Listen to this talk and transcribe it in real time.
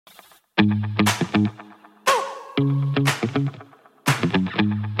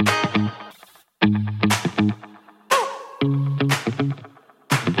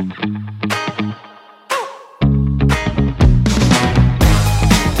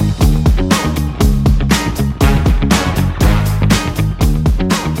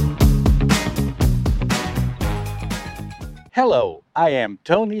Hello, I am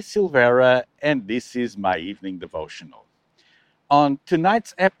Tony Silvera, and this is my evening devotional. On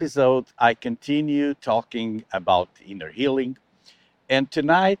tonight's episode, I continue talking about inner healing, and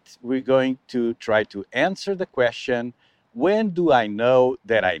tonight we're going to try to answer the question, when do I know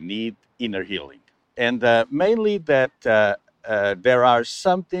that I need inner healing? And mainly that there are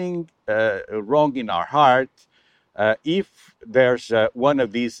something wrong in our heart if there's one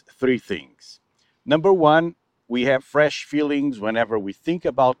of these three things. Number one, we have fresh feelings whenever we think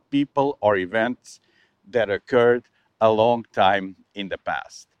about people or events that occurred a long time in the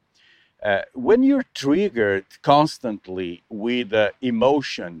past. When you're triggered constantly with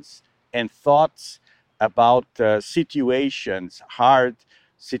emotions and thoughts about situations, hard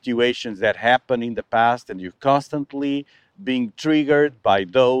situations that happened in the past, and you're constantly being triggered by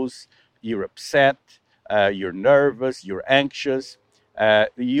those, you're upset, you're nervous, you're anxious,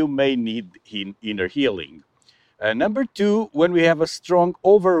 you may need inner healing. Number two, when we have a strong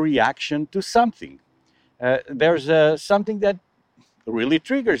overreaction to something, there's something that really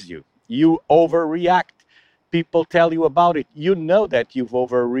triggers you. You overreact. People tell you about it. You know that you've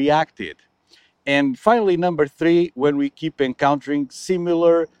overreacted. And finally, number three, when we keep encountering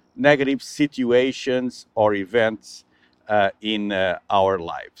similar negative situations or events in our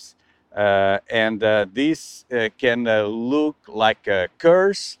lives. And this can look like a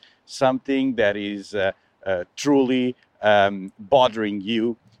curse, something that is truly bothering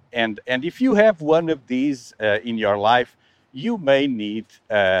you. And if you have one of these in your life, you may need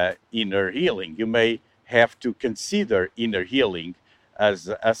inner healing. You may have to consider inner healing as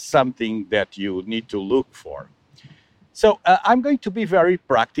something that you need to look for. So I'm going to be very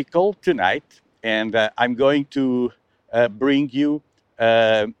practical tonight, and I'm going to bring you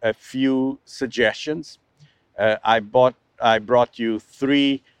a few suggestions. I brought you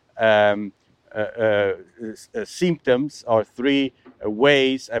three uh, uh, symptoms or three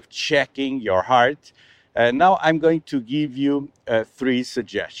ways of checking your heart. Now I'm going to give you three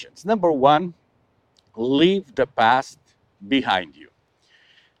suggestions. Number one, leave the past behind you.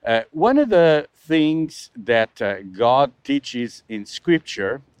 One of the things that God teaches in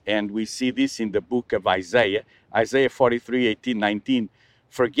Scripture, and we see this in the book of Isaiah, Isaiah 43, 18, 19,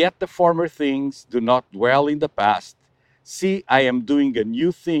 forget the former things, do not dwell in the past. See, I am doing a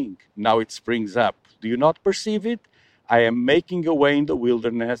new thing, now it springs up. Do you not perceive it? I am making a way in the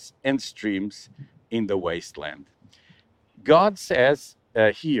wilderness and streams in the wasteland. God says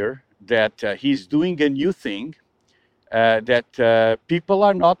here that He's doing a new thing that people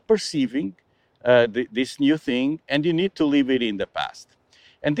are not perceiving this new thing, and you need to leave it in the past.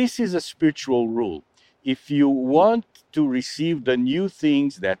 And this is a spiritual rule. If you want to receive the new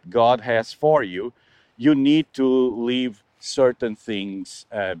things that God has for you, you need to leave certain things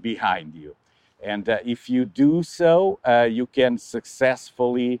behind you. And if you do so, you can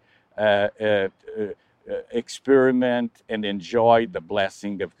successfully experiment and enjoy the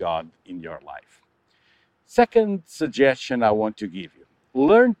blessing of God in your life. Second suggestion I want to give you,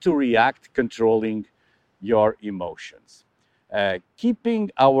 learn to react controlling your emotions. Keeping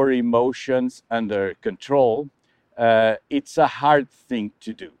our emotions under control, it's a hard thing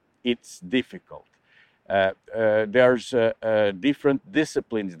to do. It's difficult. There's different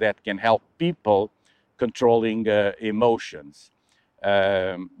disciplines that can help people controlling emotions.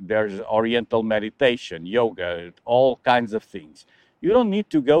 There's Oriental meditation, yoga, all kinds of things. You don't need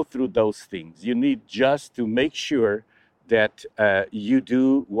to go through those things. You need just to make sure that you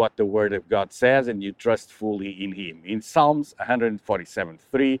do what the Word of God says and you trust fully in Him. In Psalms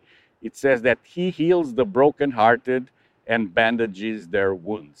 147:3, it says that He heals the brokenhearted and bandages their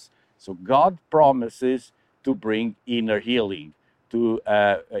wounds. So God promises to bring inner healing, to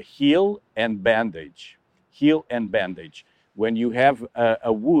heal and bandage. Heal and bandage. When you have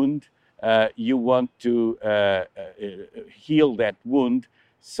a wound, you want to heal that wound.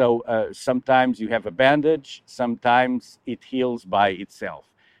 So sometimes you have a bandage, sometimes it heals by itself.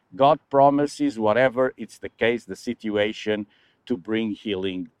 God promises, whatever it's the case, the situation, to bring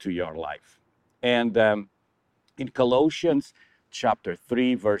healing to your life. And in Colossians chapter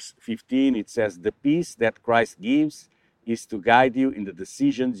 3, verse 15, it says, the peace that Christ gives is to guide you in the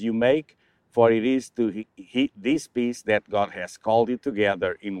decisions you make, for it is to this peace that God has called you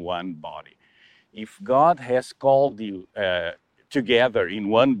together in one body. If God has called you together in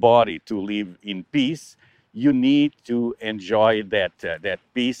one body to live in peace, you need to enjoy that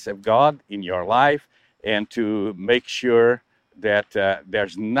peace of God in your life, and to make sure that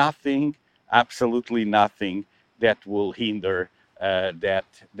there's nothing, absolutely nothing, that will hinder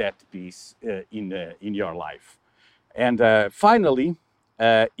that peace in your life. And finally,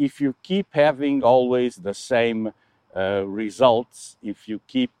 if you keep having always the same results, if you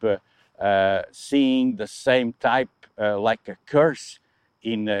keep seeing the same type, like a curse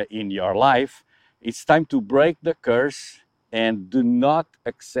in your life, it's time to break the curse and do not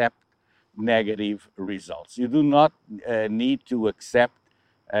accept negative results. You do not need to accept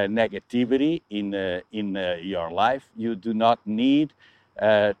negativity in your life. You do not need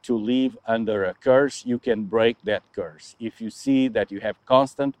to live under a curse. You can break that curse. If you see that you have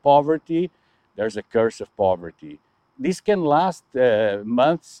constant poverty, there's a curse of poverty. This can last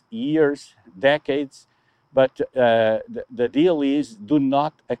months, years, decades, but the deal is, do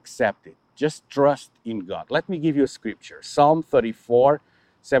not accept it. Just trust in God. Let me give you a scripture. Psalm 34,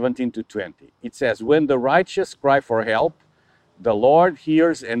 17 to 20. It says, when the righteous cry for help, the Lord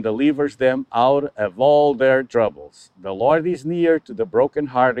hears and delivers them out of all their troubles. The Lord is near to the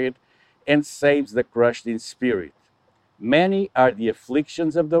brokenhearted and saves the crushed in spirit. Many are the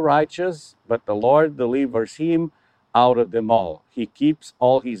afflictions of the righteous, but the Lord delivers him out of them all. He keeps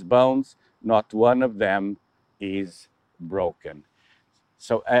all his bones, not one of them is broken.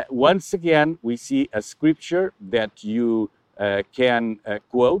 So once again, we see a scripture that you can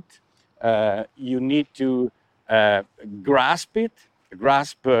quote. You need to grasp it,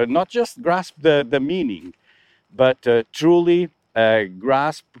 not just grasp the meaning, but truly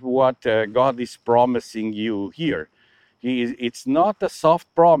grasp what God is promising you here. It's not a soft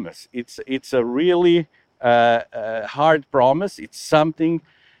promise. It's a really hard promise. It's something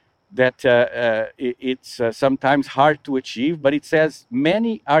that it's sometimes hard to achieve, but it says,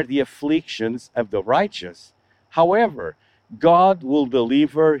 many are the afflictions of the righteous. However, God will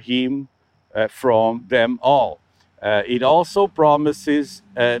deliver him from them all. It also promises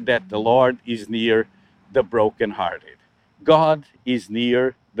that the Lord is near the brokenhearted. God is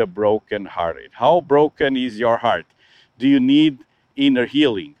near the brokenhearted. How broken is your heart? Do you need inner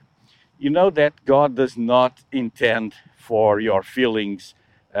healing? You know that God does not intend for your feelings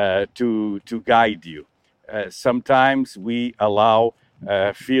to guide you. Sometimes we allow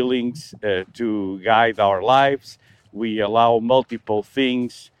feelings to guide our lives. We allow multiple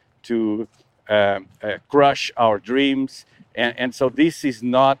things to crush our dreams. And so this is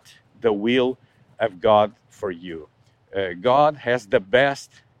not the will of God for you. God has the best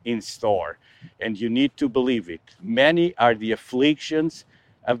in store, and you need to believe it. Many are the afflictions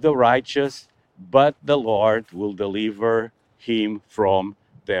of the righteous, but the Lord will deliver him from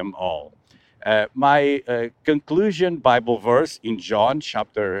them all. My conclusion Bible verse in John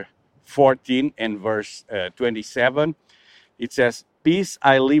chapter 14 and verse 27, it says, peace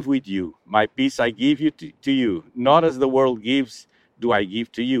I leave with you, my peace I give you to you, not as the world gives do I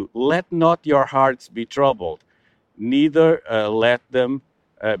give to you. Let not your hearts be troubled, neither let them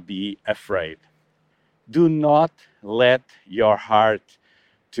be afraid. Do not let your heart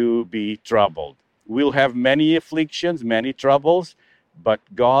to be troubled. We'll have many afflictions, many troubles, but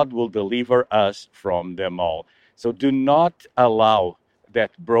God will deliver us from them all. So do not allow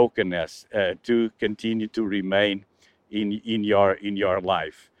that brokenness to continue to remain in your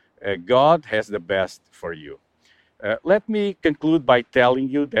life. God has the best for you. Let me conclude by telling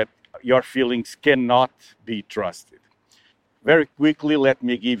you that your feelings cannot be trusted. Very quickly, let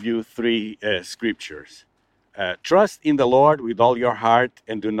me give you three scriptures. Trust in the Lord with all your heart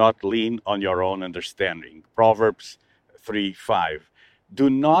and do not lean on your own understanding. Proverbs 3:5. Do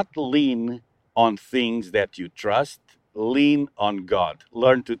not lean on things that you trust, lean on God.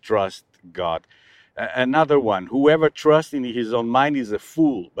 Learn to trust God. Another one, whoever trusts in his own mind is a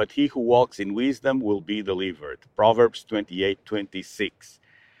fool, but he who walks in wisdom will be delivered. Proverbs 28:26.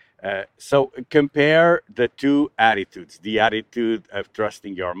 So compare the two attitudes, the attitude of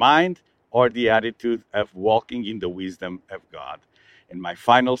trusting your mind or the attitude of walking in the wisdom of God. And my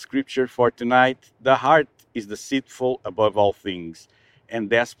final scripture for tonight, the heart is deceitful above all things and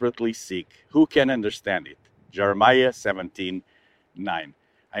desperately sick. Who can understand it? Jeremiah 17:9.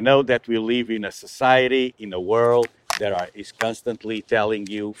 I know that we live in a society, in a world that is constantly telling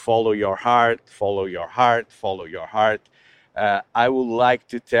you, follow your heart, follow your heart, follow your heart. I would like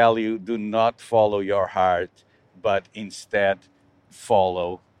to tell you, do not follow your heart, but instead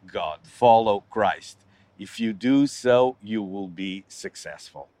follow God, follow Christ. If you do so, you will be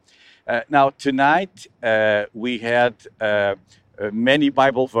successful. Now, tonight we had many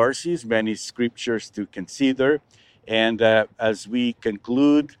Bible verses, many scriptures to consider. And as we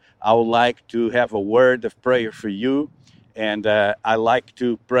conclude, I would like to have a word of prayer for you. And I like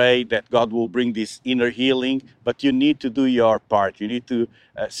to pray that God will bring this inner healing, but you need to do your part. You need to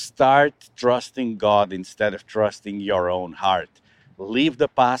start trusting God instead of trusting your own heart. Leave the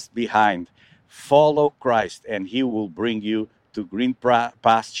past behind. Follow Christ, and He will bring you to green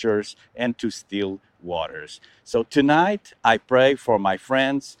pastures and to still waters. So tonight, I pray for my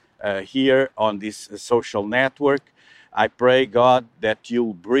friends here on this social network. I pray, God, that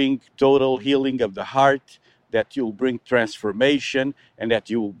you'll bring total healing of the heart, that you'll bring transformation, and that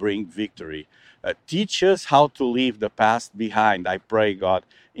you will bring victory. Teach us how to leave the past behind, I pray, God,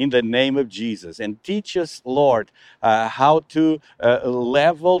 in the name of Jesus. And teach us, Lord, how to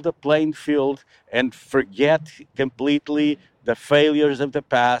level the playing field and forget completely the failures of the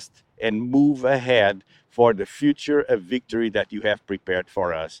past and move ahead for the future of victory that you have prepared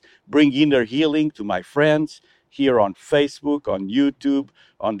for us. Bring inner healing to my friends here on Facebook, on YouTube,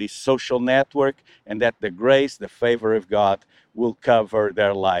 on this social network, and that the grace, the favor of God will cover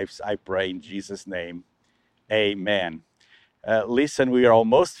their lives. I pray in Jesus' name. Amen. Listen, we are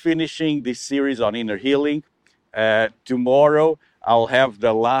almost finishing this series on inner healing. Tomorrow, I'll have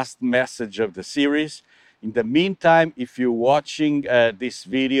the last message of the series. In the meantime, if you're watching this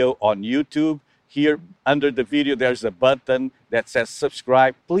video on YouTube, here under the video, there's a button that says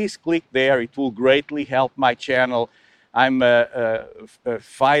subscribe. Please click there. It will greatly help my channel. I'm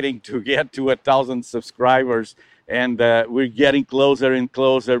fighting to get to 1,000 subscribers, and we're getting closer and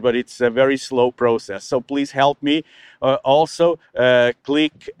closer, but it's a very slow process. So please help me. Also,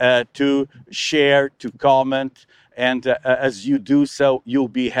 click to share, to comment, and as you do so, you'll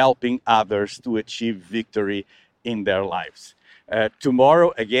be helping others to achieve victory in their lives.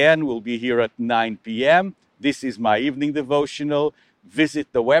 Tomorrow, again, we'll be here at 9 p.m. This is my evening devotional. Visit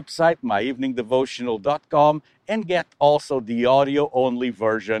the website, myeveningdevotional.com, and get also the audio-only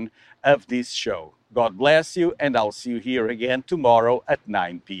version of this show. God bless you, and I'll see you here again tomorrow at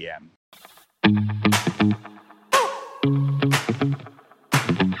 9 p.m.